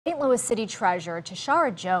St. Louis City Treasurer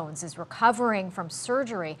Tishaura Jones is recovering from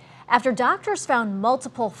surgery after doctors found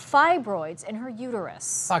multiple fibroids in her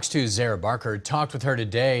uterus. Fox 2's Zara Barker talked with her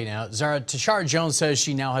today. Now, Zara, Tishaura Jones says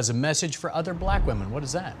she now has a message for other black women. What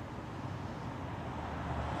is that?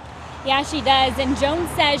 Yeah, she does. And Jones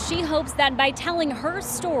says she hopes that by telling her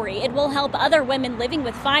story, it will help other women living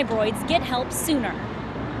with fibroids get help sooner.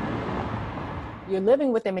 You're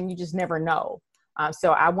living with them and you just never know.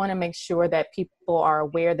 So I want to make sure that people are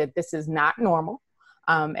aware that this is not normal,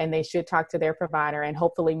 and they should talk to their provider, and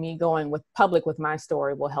hopefully me going public with my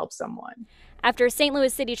story will help someone. After St.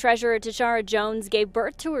 Louis City Treasurer Tishaura Jones gave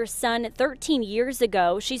birth to her son 13 years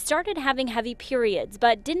ago, she started having heavy periods,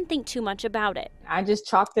 but didn't think too much about it. I just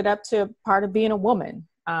chalked it up to part of being a woman,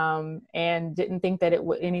 and didn't think that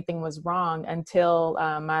anything was wrong until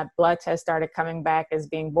my blood test started coming back as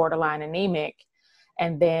being borderline anemic.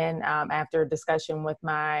 And then after a discussion with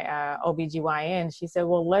my OBGYN, she said,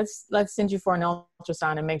 well, let's send you for an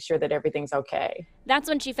ultrasound and make sure that everything's okay. That's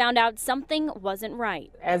when she found out something wasn't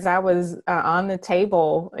right. As I was on the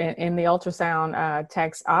table in the ultrasound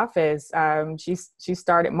tech's office, she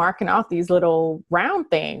started marking off these little round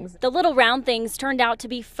things. The little round things turned out to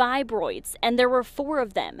be fibroids, and there were 4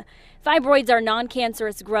 of them. Fibroids are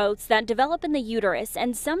non-cancerous growths that develop in the uterus,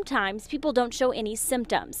 and sometimes people don't show any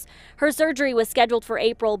symptoms. Her surgery was scheduled for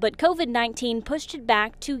April, but COVID-19 pushed it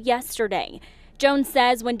back to yesterday. Jones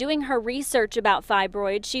says when doing her research about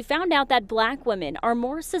fibroids, she found out that black women are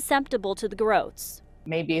more susceptible to the growths.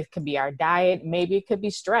 Maybe it could be our diet, maybe it could be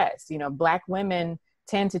stress. You know, black women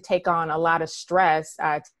tend to take on a lot of stress,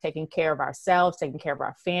 taking care of ourselves, taking care of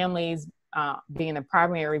our families, being the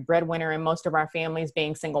primary breadwinner in most of our families,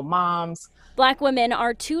 being single moms. Black women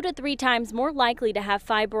are 2 to 3 times more likely to have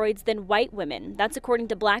fibroids than white women. That's according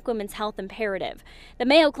to Black Women's Health Imperative. The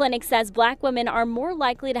Mayo Clinic says black women are more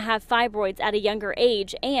likely to have fibroids at a younger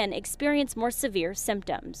age and experience more severe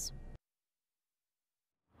symptoms.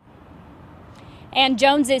 And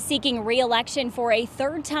Jones is seeking re-election for a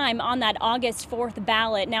 3rd time on that August 4th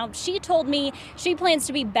ballot. Now, she told me she plans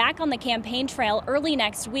to be back on the campaign trail early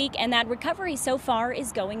next week, and that recovery so far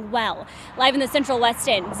is going well. Live in the Central West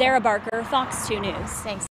End, Zara Barker, Fox 2 News. Thanks.